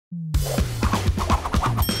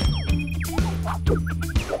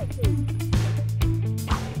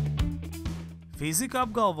Fizika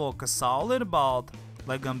apgalvo, ka Saule ir balta,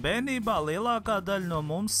 lai gan bērnībā lielākā daļa no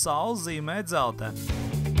mums Sauli zīmē dzelteni.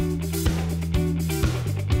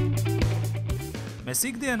 Mēs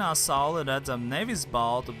ikdienā Sauli redzam nevis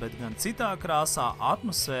baltu, bet gan citā krāsā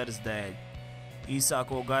atmosfēras dēļ.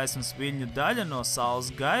 Īsāko gaismas viļņu daļa no Saules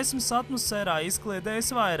gaismas atmosfērā izkliedējas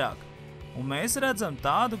vairāk, un mēs redzam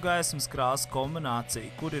tādu gaismas krāsu kombināciju,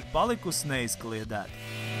 kur ir palikusi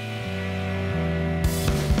neizkliedēta.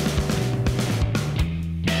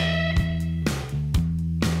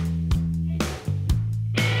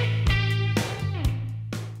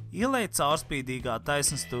 Ielej caurspīdīgā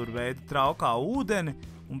taisnstūra veida traukā ūdeni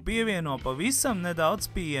un pievieno pavisam nedaudz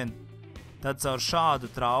piena. Tad caur šādu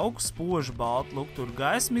trauku spožu baltu lukturu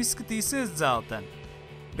gaisma izskatīsies dzelteni.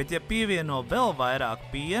 Bet ja pievieno vēl vairāk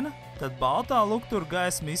piena, tad baltā lukturu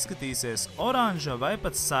gaisma izskatīsies oranža vai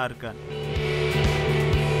pat sarkana.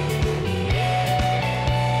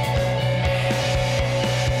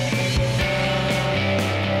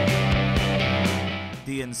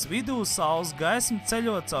 Dienas vidū Saules gaisma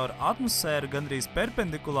ceļo caur atmosfēru gandrīz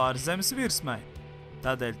perpendikulāri Zemes virsmai,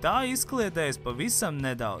 tādēļ tā izkliedējas pavisam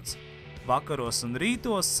nedaudz. Vakaros un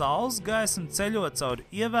rītos Saules gaisma ceļo caur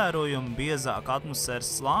ievērojami biezāku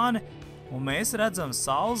atmosfēras slāni, un mēs redzam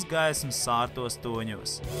Saules gaismas sārtos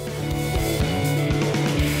toņos.